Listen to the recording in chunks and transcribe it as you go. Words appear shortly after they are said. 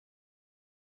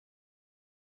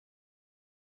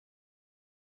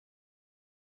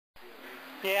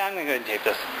Yeah, I'm going to go ahead and tape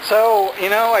this. So, you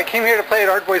know, I came here to play an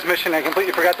Ardboys mission. I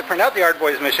completely forgot to print out the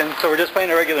Ardboys mission, so we're just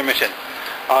playing a regular mission.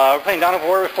 We're playing Dawn of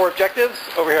War with 4 objectives.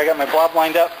 Over here I got my blob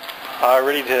lined up,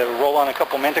 ready to roll on a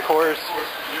couple manticores.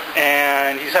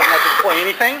 And he decided not to deploy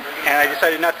anything, and I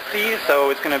decided not to see, so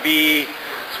it's going to be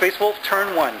Space Wolf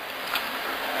turn 1.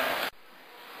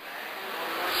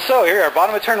 So here we are,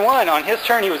 bottom of turn 1. On his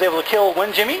turn he was able to kill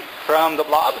 1 Jimmy from the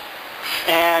blob.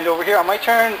 And over here on my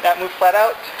turn, that moved flat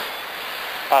out.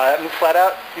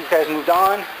 These guys moved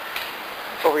on.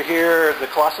 Over here, the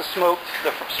Colossus smoked.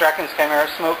 The Straken's Chimera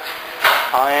smoked.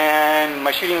 And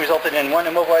my shooting resulted in 1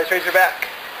 immobilized Razorback.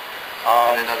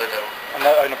 And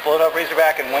another a blown up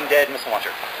Razorback and 1 dead missile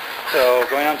launcher. So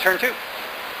going on turn 2.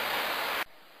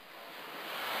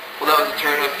 Well, that was a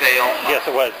turn of fail. Yes,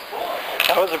 it was.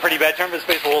 That was a pretty bad turn for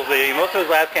Space Wolves. Most of his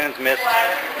last cannons missed,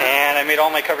 and I made all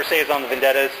my cover saves on the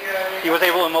Vendettas. He was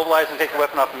able to immobilize and take the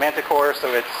weapon off the Manticore,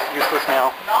 so it's useless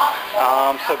now.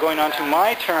 So going on to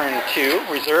my turn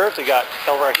 2, reserves, we got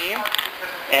El-Rahim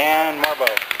and Marbo.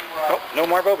 Oh, no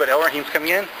Marbo, but El-Rahim's coming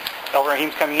in.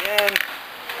 El-Rahim's coming in.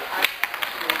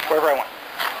 Wherever I want.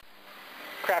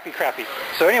 Crappy.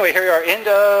 So anyway, here we are, end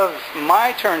of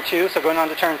my turn 2, so going on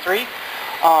to turn 3.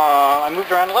 I moved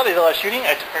around a lot. I did a lot of shooting.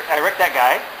 I wrecked that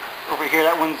guy. Over here,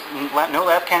 that one's no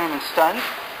last cannon and stunned.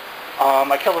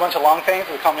 I killed a bunch of long fangs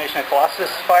with a combination of Colossus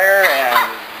fire and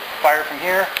fire from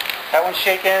here. That one's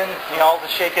shaken. Y'all is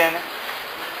shaken.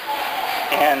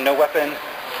 And no weapon.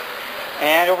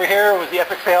 And over here was the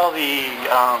epic fail. The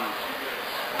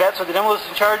vets with the Demos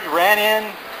in charge ran in,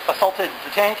 assaulted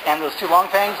the tank and those 2 long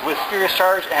fangs with Furious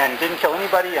Charge and didn't kill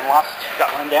anybody and got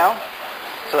run down.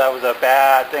 So that was a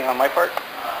bad thing on my part.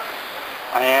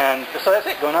 And so that's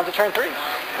it, going on to turn 3.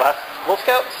 Last Wolf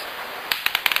Scouts.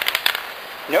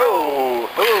 No!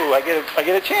 Oh, I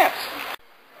get a chance.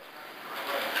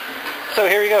 So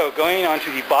here we go, going on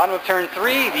to the bottom of turn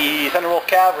 3. The Thunderwolf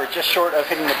Cav are just short of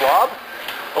hitting the blob.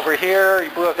 Over here, he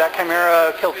blew up that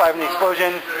Chimera, killed 5 in the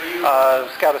explosion.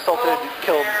 Scout assaulted,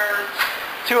 killed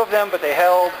 2 of them, but they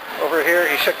held. Over here,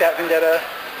 he shook that Vendetta.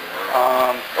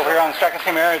 Over here on the Straken's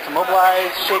Chimera, it's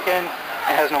immobilized, shaken,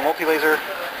 and has no multi-laser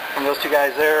from those 2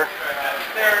 guys there.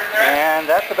 And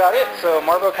that's about it. So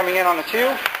Marbo coming in on the 2,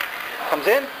 comes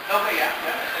in.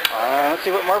 Let's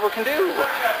see what Marbo can do.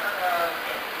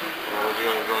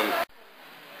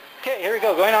 Okay, here we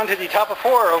go. Going on to the top of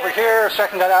 4. Over here,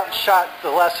 Straken got out and shot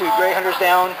the last 2 Grey Hunters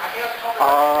down.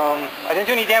 I didn't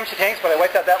do any damage to tanks, but I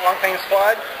wiped out that Long Fang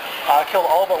squad. Killed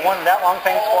all but 1 in that Long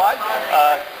Fang squad.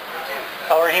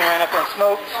 El-Rahim ran up there and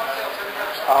smoked.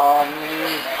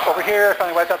 Over here, I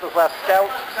finally wiped out this last scout.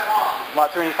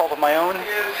 Not through any fault of my own.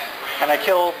 And I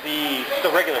killed the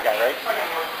regular guy, right?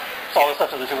 All the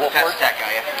stuff to the 2 Wolf Lords? That's that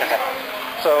guy, yeah. Okay.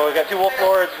 So we got 2 Wolf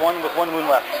Lords, 1 with 1 wound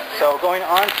left. So going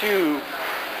on to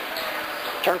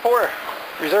turn 4.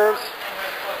 Reserves.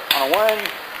 On a 1.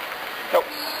 Nope.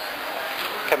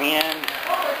 Coming in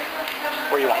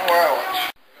where you want. Where I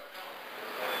want.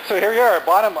 So here we are,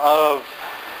 bottom of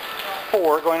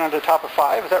 4, going on to the top of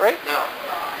 5. Is that right? No.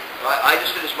 I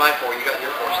just finished my 4. You got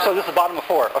your 4 still. So this is the bottom of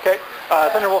 4. Okay.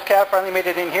 Thunderwolf Cav finally made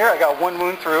it in here. I got 1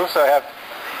 wound through, so I have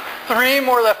 3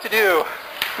 more left to do.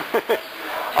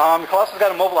 Colossus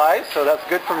got immobilized, so that's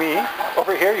good for me.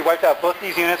 Over here, you wiped out both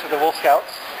these units with the Wolf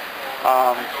Scouts.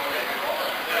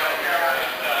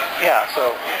 Yeah,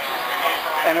 so...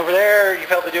 And over there, you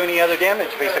failed to do any other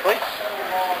damage, basically.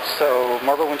 So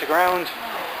Marbo went to ground.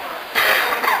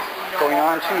 Going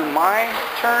on to my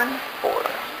turn 4.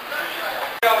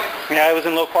 Yeah, I was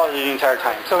in low quality the entire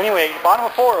time. So anyway, bottom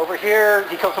of 4, over here,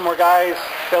 he killed some more guys,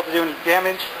 failed to do any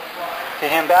damage to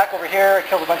him. Back over here, I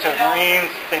killed a bunch of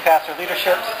Marines. They passed their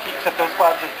leaderships, except those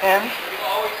squads are pinned.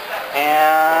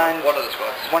 And one of the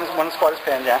squads. One squad is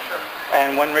pinned, yeah.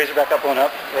 And 1 Razorback got blown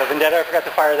up. The Vendetta, I forgot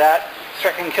to fire that.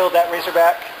 Straken killed that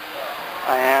Razorback.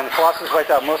 And Colossus wiped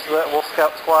out most of that Wolf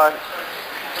Scout squad.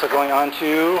 So going on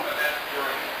to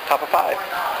top of 5.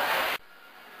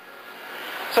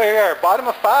 So here we are, bottom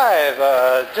of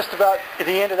 5. Just about at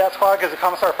the end of that squad, because the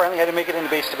Commissar finally had to make it into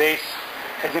base to base.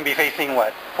 He's going to be facing,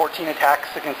 what, 14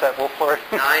 attacks against that Wolf Lord?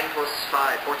 9 plus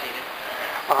 5,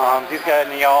 14. These guys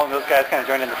and y'all and those guys kind of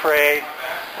joined in the fray.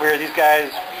 Where these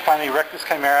guys finally wrecked this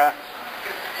Chimera.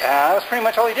 And that was pretty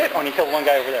much all he did when he killed 1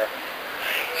 guy over there.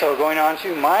 So going on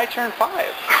to my turn 5.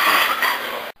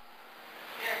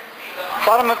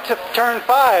 Bottom of turn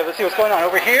 5. Let's see what's going on.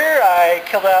 Over here, I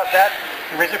killed out that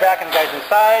Razorback and the guys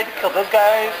inside. Killed those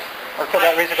guys. Or killed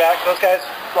that Razorback. Those guys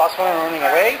lost 1 and were running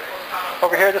away.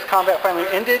 Over here, this combat finally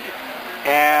ended.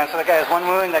 And so that guy has 1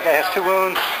 wound. That guy has 2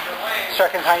 wounds.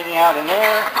 Straken's hiding out in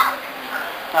there.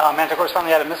 Manticore's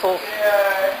finally out of missiles.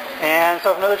 And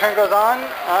so if another turn goes on,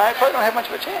 I probably don't have much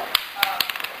of a chance.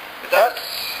 It does.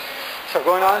 So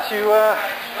going on to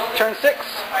turn 6.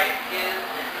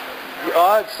 The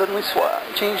odds suddenly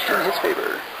changed in his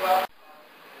favor.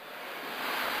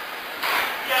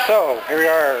 So here we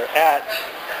are at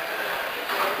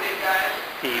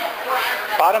the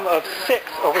bottom of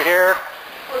 6 over here.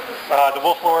 The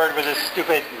Wolf Lord with his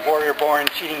stupid warrior-born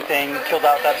cheating thing killed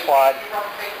out that squad.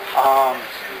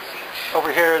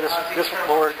 Over here, this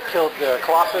Lord killed the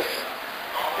Colossus,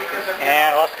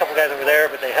 and I lost a couple guys over there,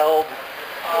 but they held.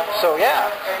 So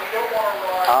yeah,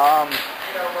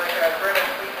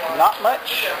 not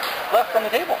much left on the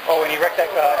table. Oh, and he wrecked that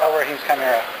El-Rahim's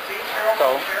Chimera.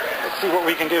 So let's see what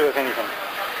we can do, if anything.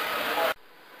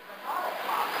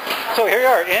 So here we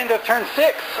are, end of turn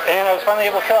 6, and I was finally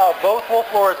able to kill out both Wolf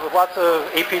Lords with lots of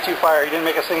AP2 fire. He didn't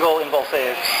make a single invul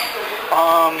save.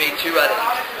 Made 2 out of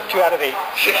 8. 2 out of 8.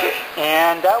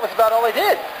 And that was about all I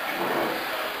did.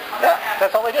 Yeah,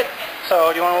 that's all I did.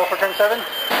 So do you want to roll for turn 7?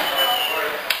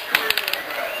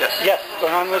 Yes. Yes,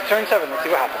 going on with turn 7. Let's see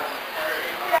what happens.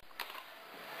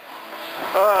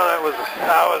 Oh, that was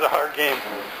a hard game.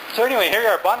 So anyway, here we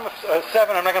are, bottom of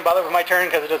 7. I'm not going to bother with my turn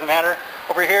because it doesn't matter.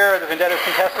 Over here, the Vendetta's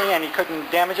contesting, and he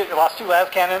couldn't damage it. He lost 2 las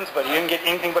cannons, but he didn't get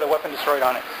anything but a weapon destroyed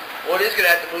on it. Well, it is going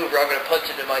to have to move, or I'm going to punch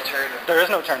it in my turn. There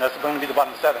is no turn. That's going to be the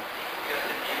bottom of 7.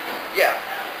 Yeah.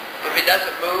 If it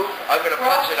doesn't move, I'm going to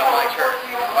punch it on my turn,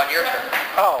 on your turn.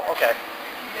 Oh, okay.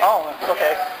 Oh,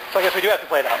 okay. So I guess we do have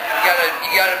to play it out.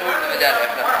 You gotta move the Vendetta.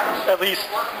 If not. At least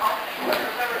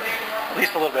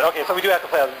a little bit. Okay, so we do have to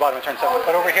play at the bottom of turn 7.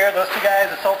 But over here, those 2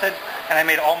 guys assaulted, and I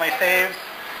made all my saves.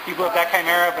 He blew up that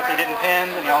Chimera, but they didn't pin,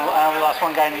 and I only lost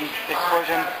 1 guy in the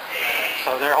explosion.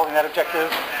 So they're holding that objective.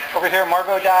 Over here,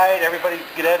 Margot died. Everybody's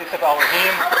dead except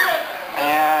El-Rahim.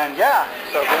 And yeah,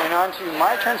 so going on to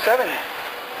my turn 7.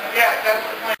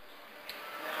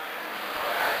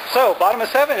 So, bottom of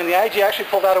 7, and the IG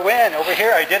actually pulled out a win. Over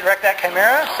here, I did wreck that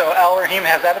Chimera, so El-Rahim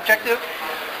has that objective.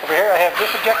 Over here, I have this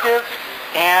objective,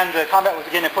 and the combat was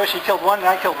getting a push. He killed 1,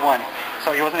 and I killed 1.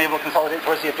 So he wasn't able to consolidate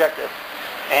towards the objective.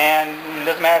 And it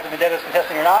doesn't matter if the Vendetta is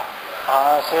contesting or not.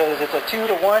 So it's a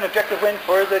 2-1 objective win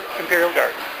for the Imperial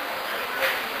Guard.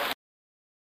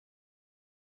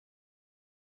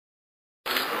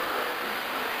 Because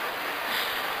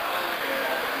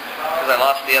I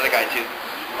lost the other guy too.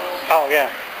 Oh,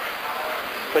 yeah.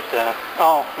 But,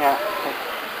 oh, yeah.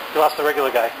 You lost the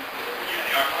regular guy.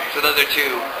 So those are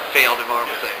 2 failed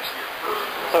invulnerable saves.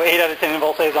 So 8 out of 10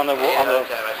 invul saves on the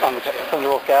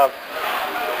Thunderwolf Cav.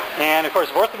 And of course,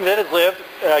 both the Vendettas lived,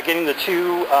 getting the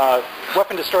 2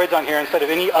 weapon destroyeds on here instead of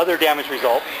any other damage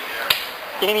result.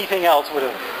 Anything else would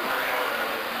have...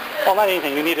 Well, not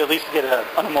anything. You needed at least to get it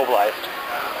unimmobilized.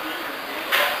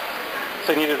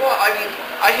 So you needed... Well, I mean,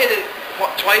 I hit it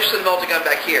twice with the melting gun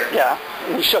back here. Yeah,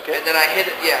 and you shook it. And then I hit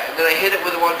it, and then I hit it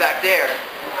with the one back there.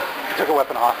 You took a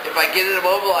weapon off. If I get it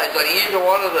immobilized on either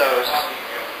one of those...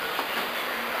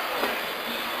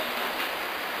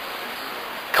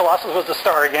 Colossus was the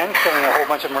star again, killing a whole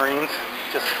bunch of Marines.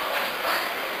 Just,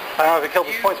 I don't know if it killed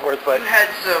his points worth, but... You had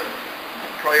some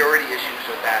priority issues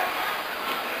with that.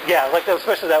 Yeah, like that,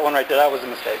 especially that one right there. That was a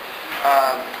mistake.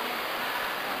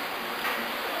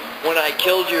 When I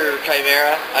killed your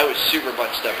Chimera, I was super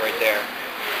bunched up right there.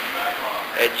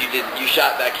 And you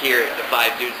shot back here at the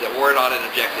 5 dudes that weren't on an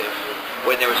objective,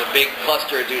 when there was a big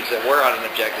cluster of dudes that were on an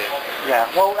objective. Yeah,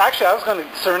 well, actually, I was going to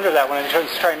surrender that one and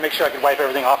try and make sure I could wipe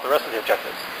everything off the rest of the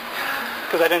objectives.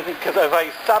 Because if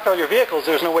I stopped all your vehicles,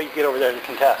 there's no way you could get over there to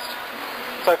contest.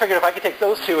 So I figured if I could take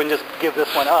those 2 and just give this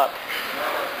one up,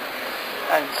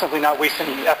 and simply not waste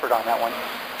any effort on that one.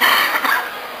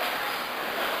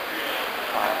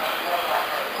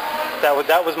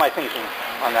 That was my thinking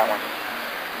on that one.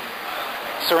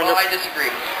 Surrender. Well, I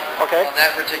disagree. Okay. On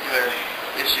that particular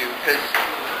issue, because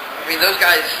I mean, those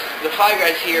guys, the 5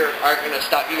 guys here aren't going to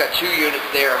stop. You got 2 units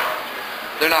there.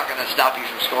 They're not going to stop you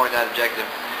from scoring that objective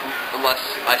unless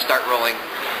I start rolling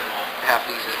half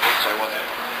decent, which I wasn't.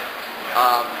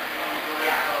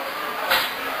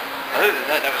 Other than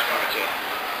that, that was pretty much it.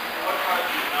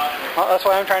 Well, that's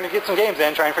why I'm trying to get some games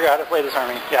in, trying to figure out how to play this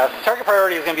army. Yeah, target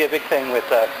priority is going to be a big thing with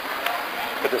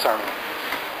this army.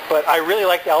 But I really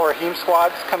like the El-Rahim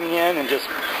squads coming in and just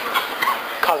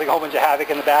causing a whole bunch of havoc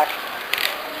in the back.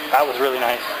 That was really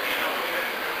nice.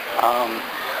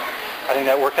 I think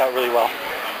that worked out really well.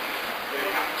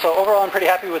 So overall, I'm pretty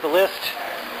happy with the list.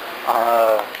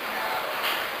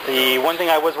 The one thing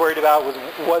I was worried about, and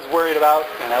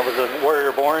that was a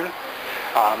Warrior Born.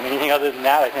 Anything other than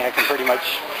that, I think I can pretty much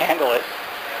handle it.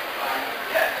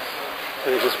 So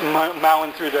they're just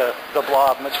mowing through the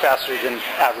blob much faster than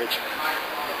average.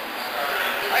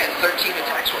 I I had 13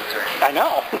 attacks one turn. I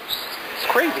know. It's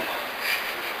crazy.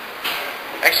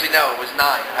 Actually, no, it was 9.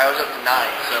 I was up to 9,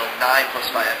 so 9 plus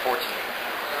 5 at 14.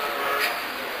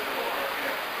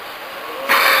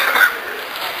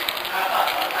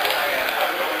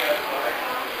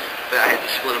 But I had to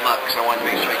split them up because I wanted to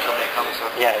make sure I killed that common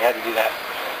stuff. Yeah, you had to do that.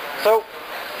 So,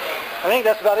 I think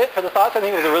that's about it for the thoughts. I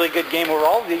think it was a really good game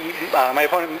overall. My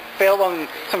opponent failed on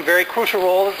some very crucial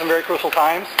rolls at some very crucial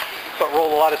times, but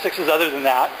rolled a lot of 6s other than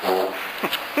that. So,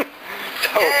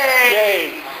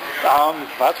 yay!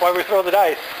 That's why we throw the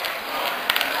dice.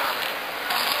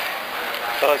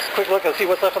 So let's quick look. Let's see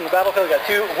what's left on the battlefield. We got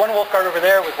one wolf guard over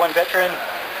there with 1 veteran.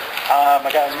 I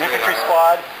got an infantry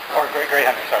squad, or Grey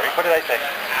Hunter, sorry. What did I say?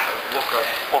 Wolf guard.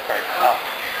 Wolf guard. Oh.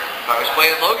 If I was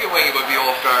playing Logan Wing, it would be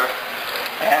Wolf guard.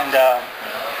 And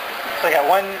so I got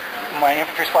my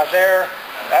infantry squad there.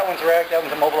 That one's wrecked. That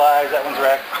one's immobilized. That one's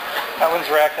wrecked. That one's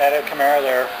wrecked. I had a Chimera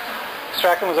there.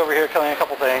 Strachan was over here killing a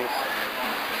couple things.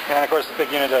 And of course the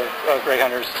big unit of Grey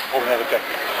Hunters holding that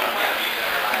objective.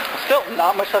 Still,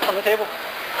 not much left on the table.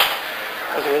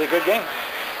 It was a really good game.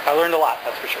 I learned a lot,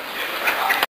 that's for sure.